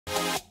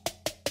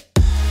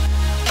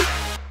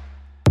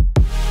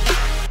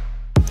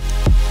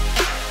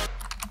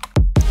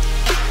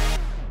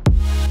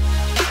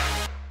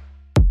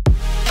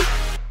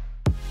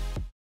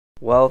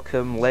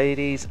Welcome,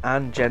 ladies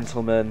and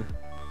gentlemen,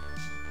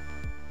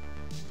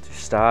 to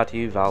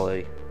Stardew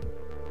Valley.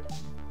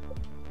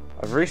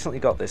 I've recently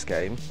got this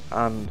game,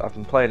 and I've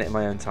been playing it in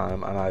my own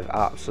time, and I've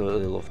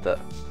absolutely loved it.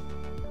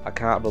 I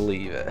can't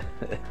believe it,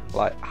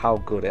 like how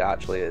good it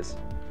actually is.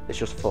 It's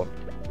just fun.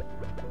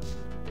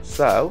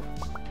 So,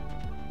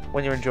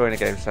 when you're enjoying a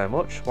game so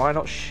much, why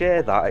not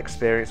share that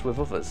experience with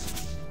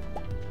others?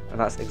 And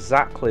that's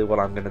exactly what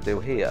I'm going to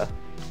do here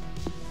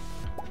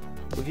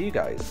with you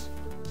guys.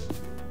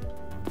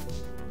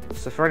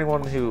 So for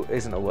anyone who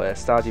isn't aware,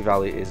 Stardew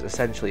Valley is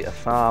essentially a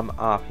farm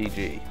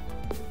RPG.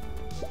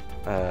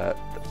 The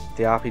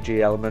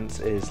RPG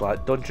element is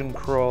like dungeon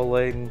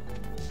crawling,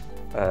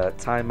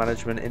 time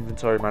management,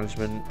 inventory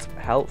management,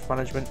 health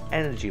management,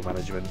 energy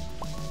management,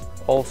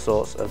 all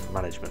sorts of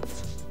management.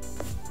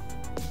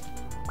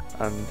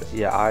 And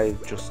yeah,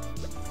 I've just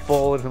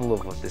fallen in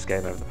love with this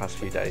game over the past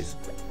few days.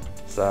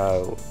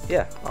 So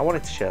yeah, I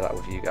wanted to share that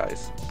with you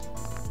guys.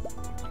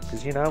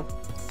 Because you know,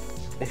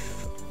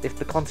 if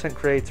the content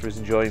creator is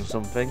enjoying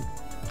something,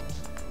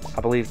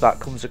 I believe that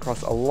comes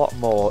across a lot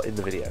more in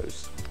the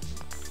videos.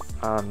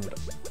 And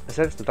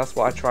essentially that's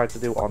what I try to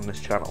do on this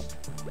channel.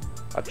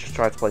 I just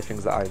try to play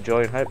things that I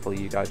enjoy and hopefully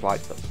you guys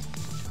like them.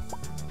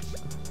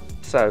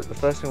 So the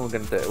first thing we're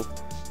going to do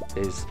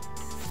is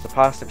the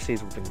parsnip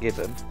seeds we've been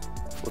given,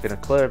 we're going to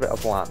clear a bit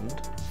of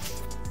land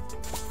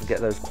and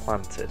get those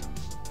planted.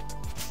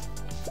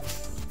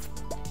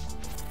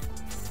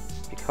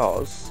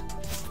 Because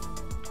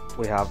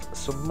we have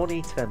some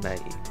money to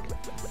make.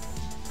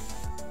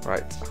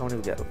 Right, how many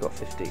we get? We've got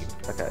 15.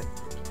 Okay.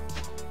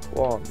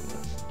 1,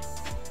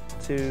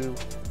 2,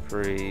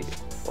 3,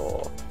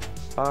 4,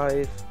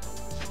 5,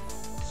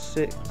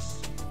 6,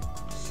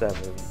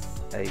 7,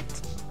 8,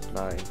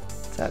 9,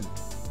 10,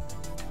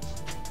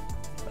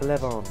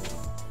 11,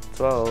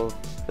 12,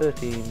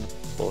 13,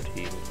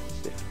 14,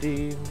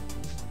 15.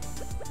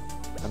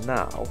 And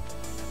now,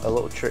 a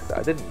little trick that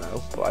I didn't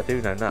know, but I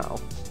do know now.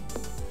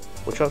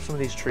 We'll chop some of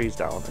these trees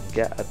down and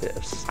get a bit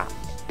of sap.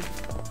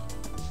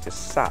 Because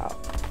sap,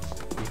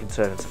 you can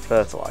turn into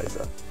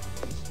fertilizer.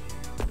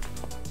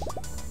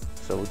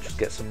 So we'll just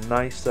get some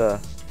nicer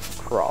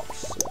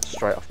crops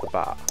straight off the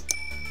bat.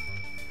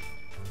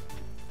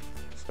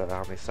 So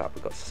how many sap?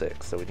 We've got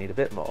 6, so we need a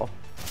bit more.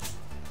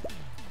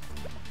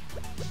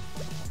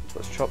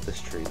 Let's chop this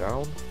tree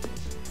down.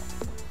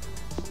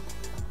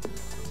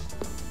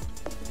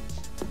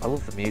 I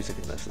love the music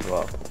in this as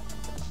well.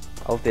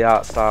 I love the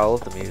art style, I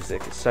love the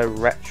music. It's so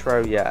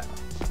retro yet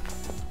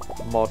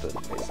modern.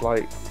 It's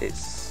like,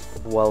 it's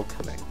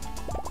welcoming.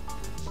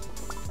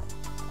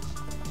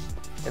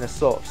 In a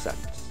sort of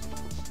sense.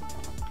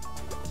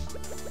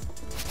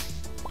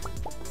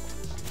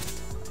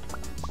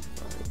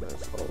 Right,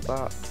 there's all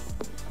that.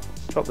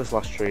 Chop this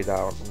last tree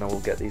down and then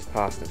we'll get these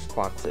parsnips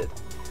planted.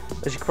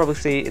 As you can probably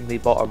see in the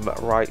bottom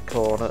right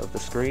corner of the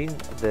screen,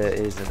 there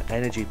is an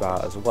energy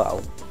bar as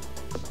well,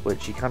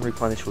 which you can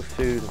replenish with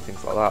food and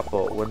things like that,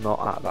 but we're not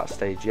at that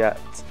stage yet.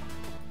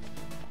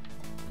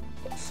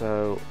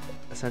 So,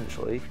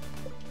 essentially,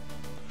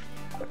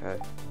 okay,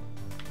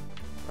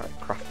 right,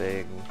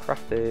 crafting,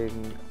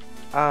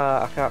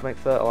 I can't make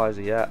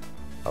fertilizer yet,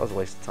 that was a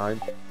waste of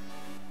time.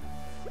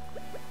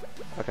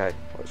 Okay,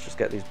 let's just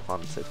get these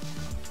planted.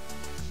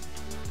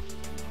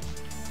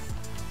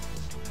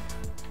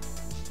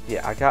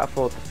 Yeah, I can't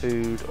afford the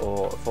food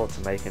or afford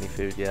to make any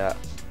food yet.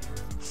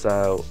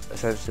 So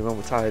essentially when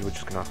we're tired we're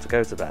just going to have to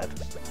go to bed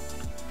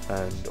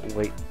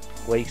and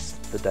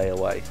waste the day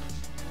away.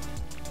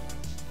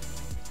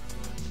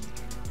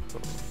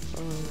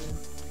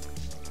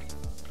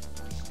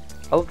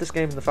 I love this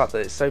game in the fact that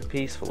it's so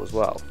peaceful as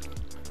well.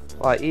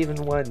 Like even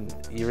when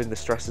you're in the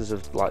stresses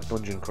of like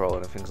dungeon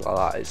crawling and things like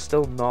that, it's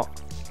still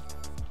not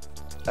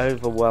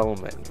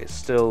overwhelming. It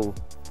still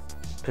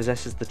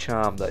possesses the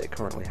charm that it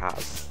currently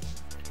has.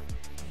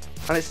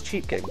 And it's a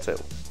cheap game too,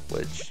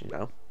 which, you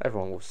know,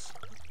 everyone loves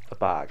a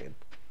bargain.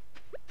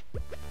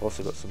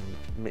 Also got some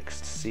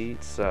mixed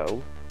seeds,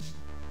 so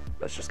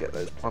let's just get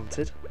those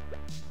planted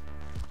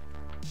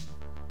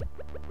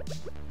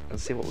and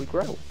see what we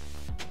grow.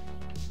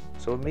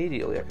 So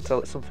immediately I can tell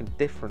it's something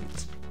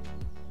different.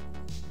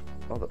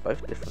 Oh, they're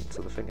both different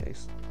to the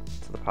thingies,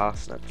 to the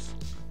parsnips.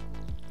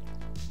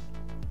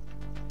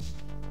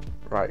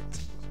 Right,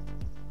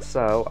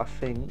 so I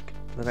think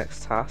the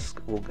next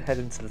task we'll head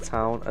into the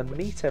town and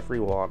meet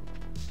everyone.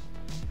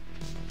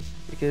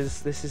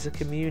 Because this is a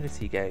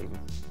community game.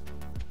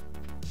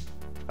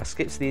 I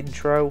skipped the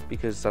intro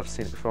because I've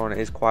seen it before and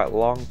it is quite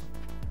long.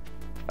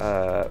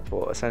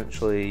 But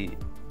essentially,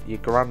 your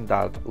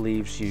granddad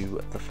leaves you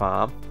the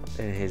farm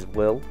in his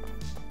will,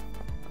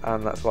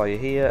 and that's why you're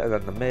here. And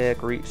then the mayor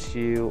greets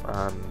you,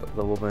 and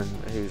the woman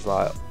who's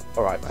like,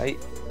 "Alright, mate,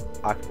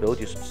 I can build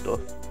you some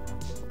stuff."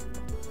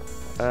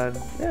 And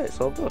yeah, it's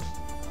all good.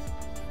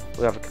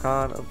 We have a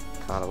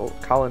carnival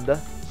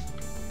calendar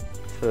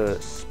for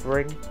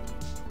spring,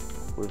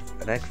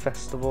 with an egg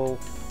festival,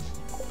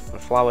 and a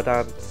flower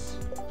dance.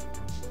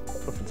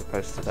 Nothing to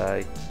post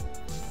today.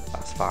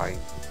 That's fine.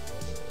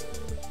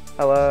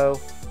 Hello.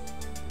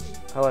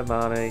 Hello,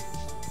 Marnie.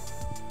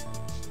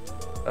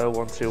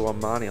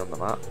 0121 Marnie on the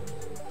map.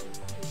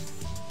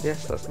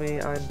 Yes, that's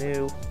me, I'm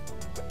new.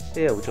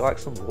 Here, would you like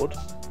some wood?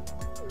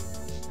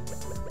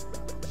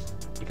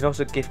 You can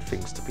also gift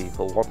things to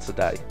people once a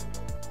day.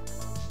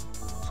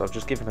 So I've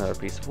just given her a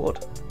piece of wood.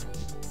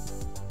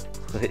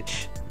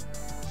 Which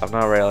I've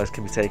now realised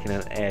can be taken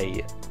in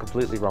a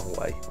completely wrong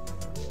way.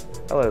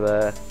 Hello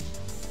there.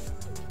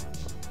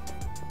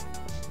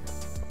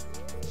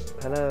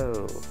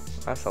 Hello.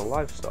 I sell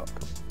livestock.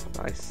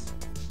 Nice.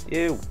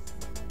 You.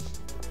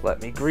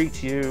 Let me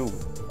greet you.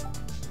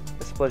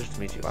 It's a pleasure to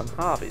meet you. I'm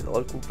Harvey, the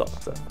local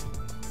doctor.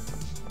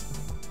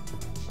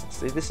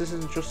 See, this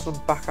isn't just some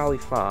back alley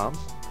farm.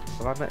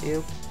 Have I met you?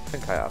 I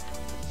think I have.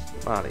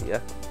 Marnie,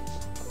 yeah?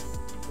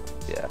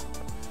 Yeah.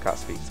 Can't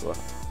speak to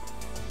her.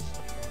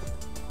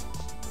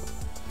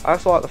 I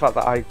also like the fact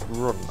that I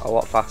run a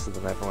lot faster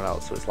than everyone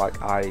else, so it's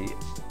like I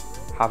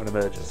have an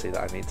emergency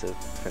that I need to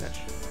finish.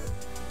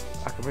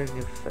 I can read in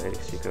your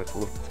face, you go to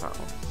Love Town.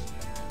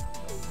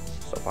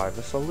 Stop by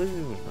the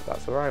saloon,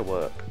 that's where I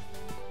work.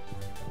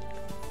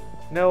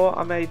 You know what,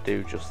 I may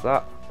do just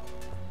that.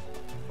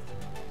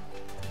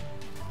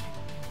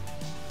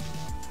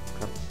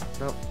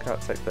 Nope,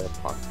 can't take their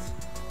plants.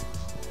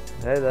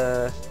 Hey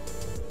there.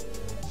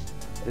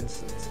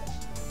 Vincent.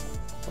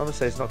 Mama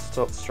says not to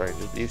talk to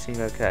strangers, but you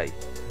seem okay.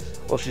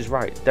 Well, she's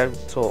right, don't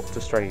talk to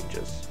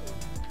strangers.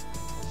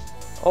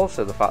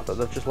 Also the fact that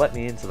they've just let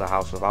me into the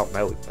house without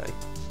knowing me.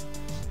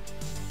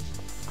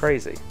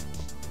 Crazy.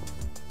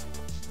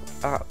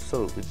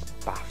 Absolutely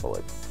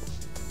baffling.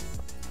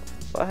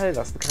 But hey,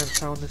 that's the kind of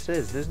town this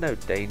is. There's no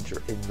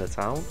danger in the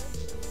town.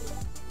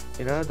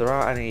 You know, there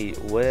aren't any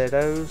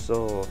weirdos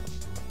or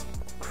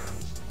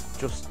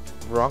just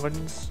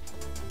wrong-uns.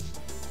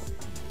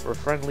 We're a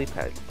friendly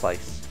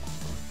place.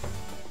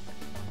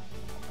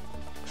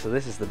 So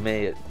this is the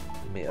mayor's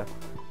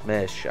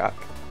shack.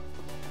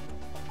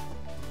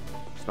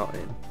 It's not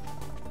in. We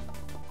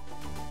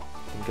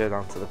can go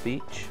down to the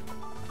beach.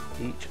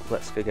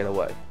 Let's go get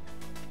away.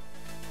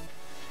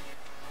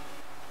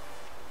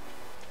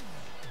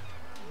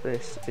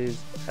 This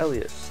is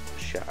Elliot's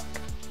shack.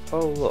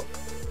 Oh look,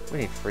 we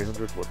need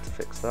 300 wood to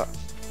fix that.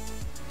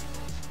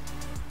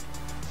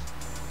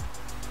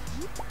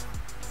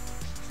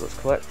 So let's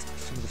collect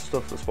some of the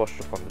stuff that's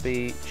washed up on the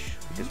beach,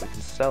 because we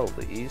can sell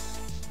these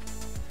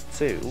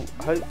to,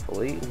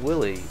 hopefully,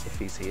 Willie, if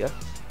he's here.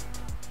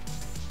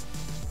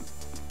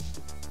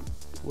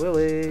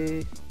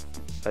 Willie,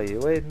 are you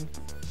in?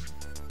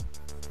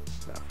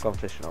 No, I've gone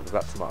fishing, I'll be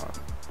back tomorrow.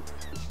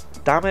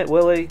 Damn it,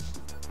 Willie!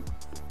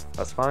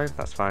 That's fine,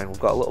 that's fine. We've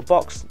got a little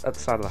box at the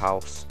side of the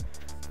house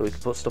that we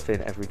can put stuff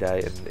in every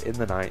day, and in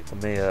the night, the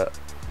mayor,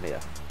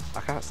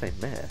 I can't say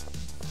mayor.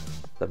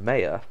 The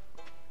mayor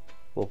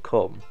will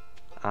come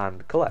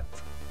and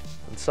collect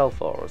and sell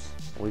for us,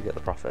 and we get the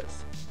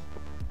profits.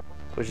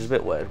 Which is a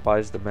bit weird. Why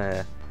is the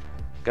mayor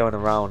going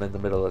around in the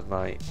middle of the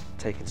night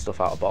taking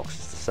stuff out of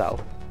boxes to sell?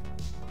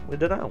 We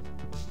don't know.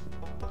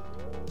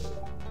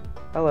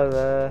 Hello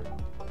there.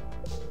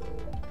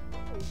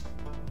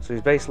 So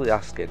he's basically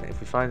asking if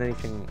we find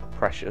anything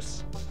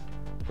precious,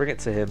 bring it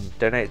to him,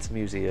 donate it to the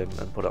museum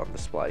and put it on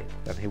display,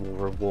 and he will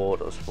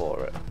reward us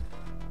for it.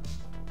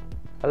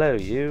 Hello,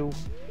 you.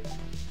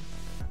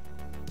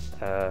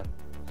 I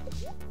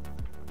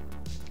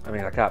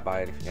mean, I can't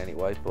buy anything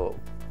anyway, but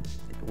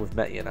we've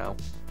met you now.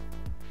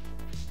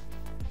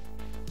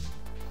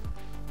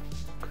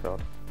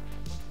 God.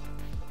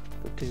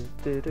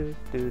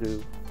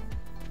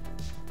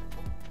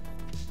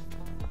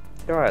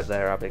 You're right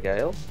there,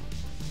 Abigail.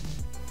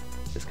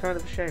 It's kind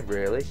of a shame,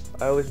 really.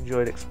 I always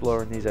enjoyed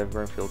exploring these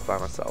overgrown fields by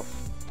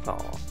myself.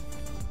 Aww.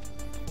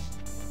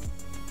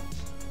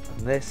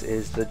 And this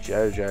is the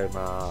JoJo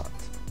Mart.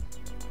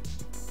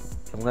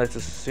 You'll notice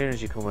as soon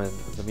as you come in,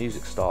 the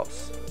music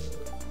stops,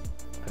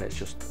 and it's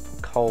just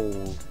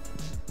cold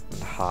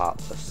and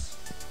heartless.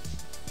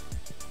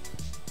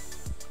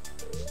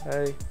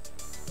 Hey,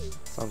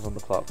 Sam's on the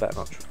clock, better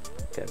not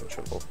get him in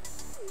trouble.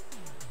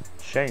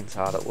 Shane's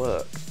hard at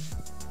work.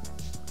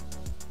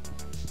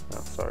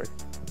 Oh, sorry.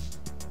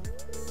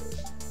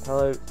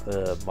 Hello,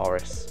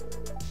 Morris.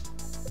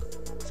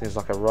 Seems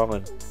like a wrong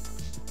one.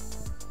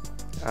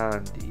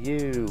 And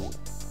you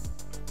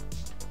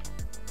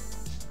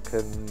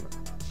can...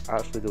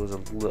 Actually, there was a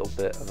little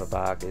bit of a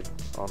bargain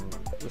on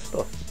the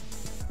stuff.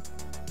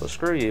 But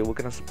screw you, we're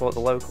going to support the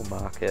local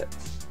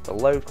markets, the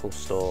local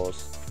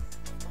stores,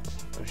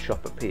 and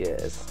shop at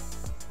Pierre's.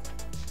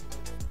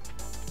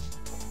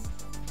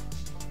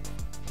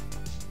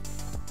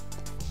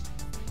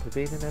 Have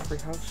we been in every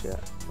house yet?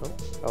 Oh,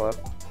 hello.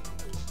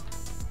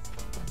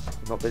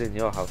 I've not been in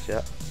your house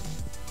yet.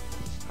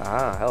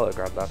 Ah, hello,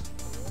 Grandad.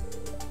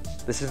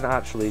 This isn't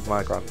actually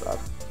my granddad.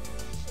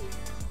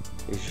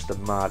 He's just a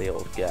mardy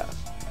old get.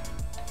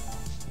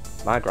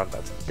 My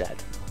granddad's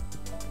dead.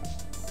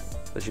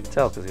 As you can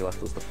tell, because he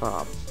left us the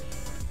farm.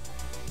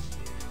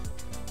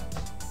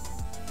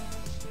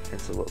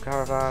 Into a little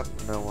caravan,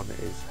 no one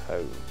is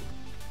home.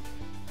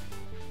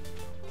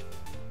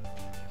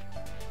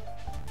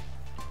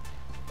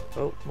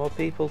 Oh, more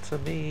people to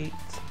meet.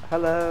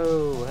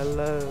 Hello,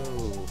 hello.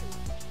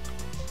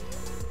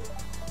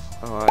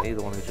 Oh, are you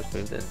the one who just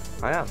moved in?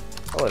 I am.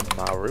 Hello,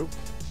 Maru.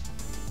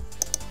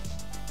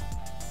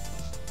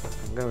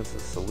 I'm going to the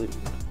saloon. Is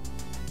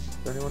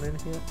there anyone in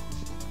here?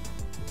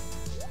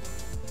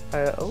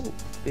 Oh,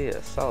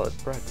 beer, salad,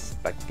 bread,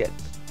 spaghetti.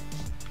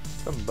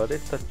 Somebody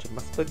touching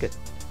my spaghetti.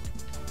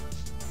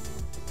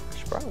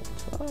 Hash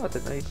browns. Oh, I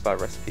didn't know you could buy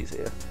recipes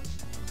here.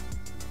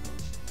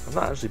 I've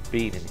not actually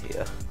been in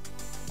here.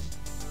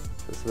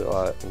 It's a bit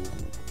like, ooh.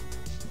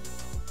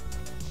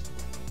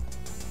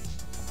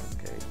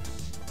 Okay.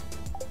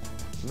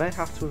 May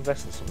have to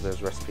invest in some of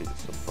those recipes at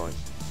some point.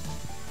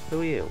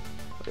 Who are you?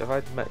 Have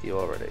I met you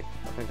already?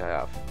 I think I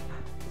have.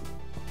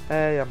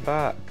 Hey, I'm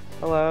back.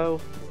 Hello.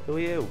 Who are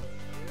you?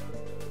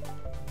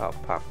 Oh,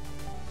 Pam.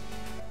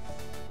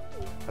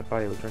 I'd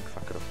buy you a drink if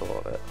I could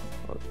afford it.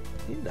 Well,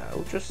 you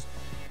know, just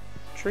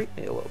treat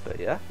me a little bit,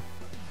 yeah?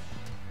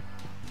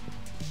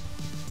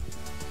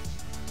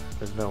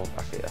 There's no one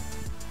back here.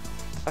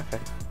 Okay.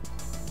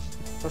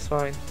 That's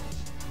fine.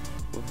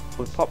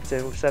 We've popped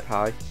in, we've said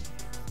hi.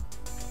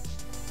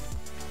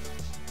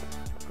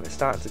 And it's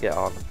starting to get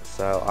on,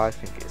 so I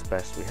think it's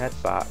best we head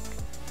back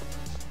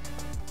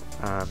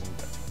and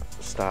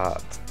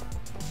start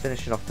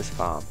finishing off this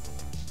farm.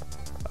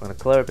 I'm going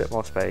to clear a bit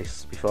more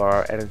space before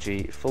our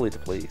energy fully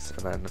depletes,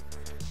 and then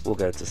we'll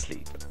go to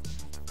sleep.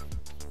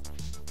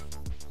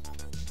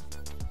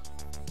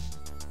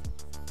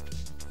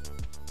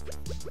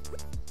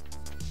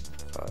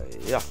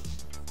 Yeah.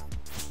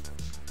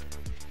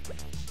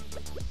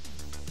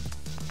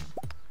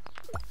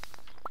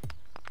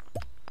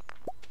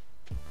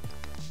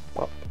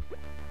 What?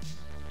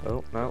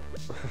 Oh, no.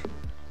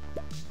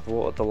 I've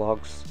watered the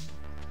logs.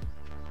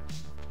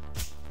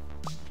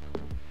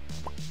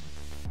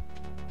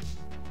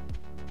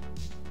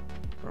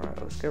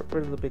 Right, let's get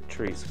rid of the big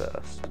trees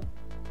first.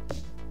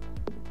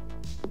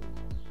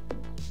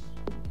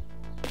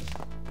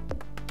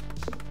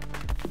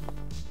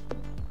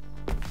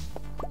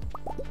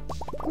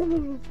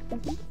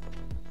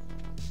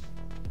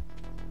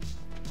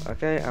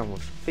 Okay, and we're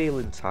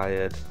feeling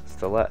tired,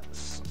 so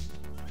let's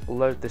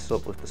load this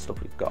up with the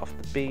stuff we've got off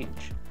the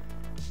beach.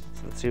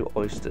 So the 2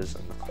 oysters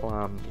and the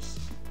clams.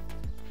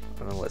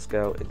 And then let's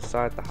go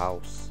inside the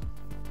house.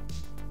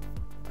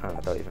 And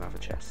I don't even have a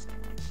chest.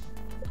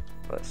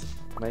 Let's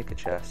make a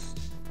chest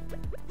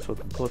so we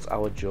can put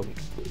our junk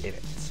in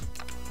it.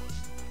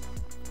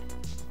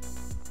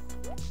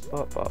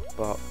 Bop, bop,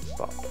 bop,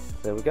 bop.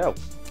 There we go.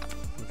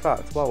 In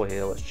fact, while we're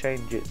here, let's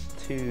change it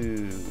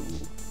to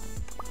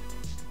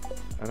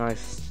a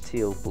nice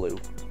teal blue.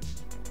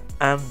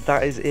 And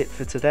that is it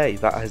for today.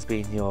 That has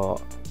been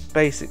your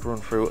basic run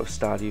through of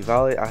Stardew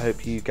Valley. I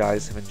hope you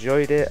guys have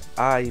enjoyed it.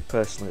 I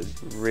personally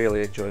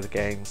really enjoy the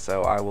game,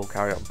 so I will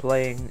carry on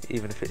playing,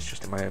 even if it's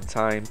just in my own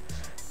time.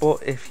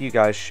 But if you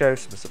guys show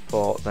some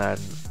support then,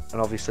 and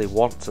obviously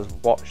want to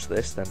watch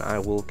this, then I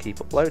will keep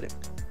uploading.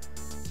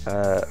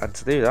 And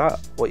to do that,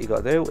 what you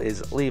got to do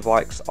is leave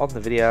likes on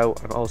the video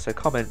and also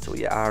comment what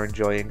you are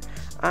enjoying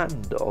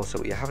and also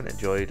what you haven't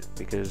enjoyed,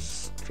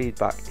 because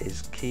feedback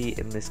is key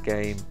in this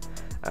game,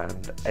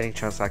 and any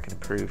chance I can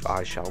improve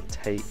I shall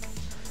take.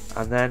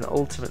 And then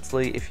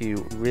ultimately, if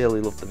you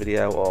really love the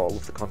video or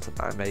love the content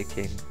that I'm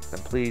making, then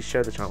please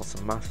show the channel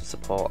some massive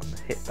support and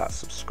hit that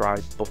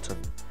subscribe button.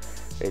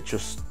 It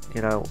just,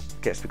 you know,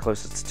 gets me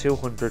closer to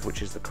 200,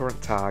 which is the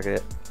current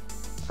target,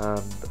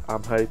 and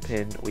I'm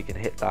hoping we can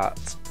hit that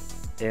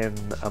in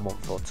a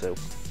month or 2.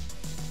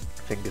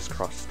 Fingers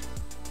crossed.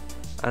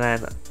 And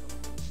then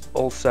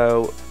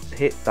also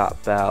hit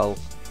that bell,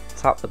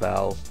 tap the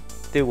bell,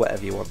 do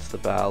whatever you want to the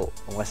bell,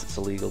 unless it's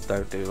illegal,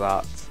 don't do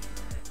that,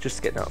 just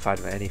to get notified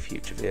of any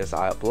future videos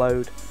I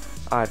upload.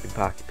 I've been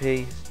Parky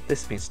P,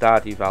 this has been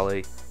Stardew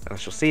Valley, and I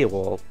shall see you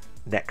all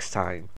next time.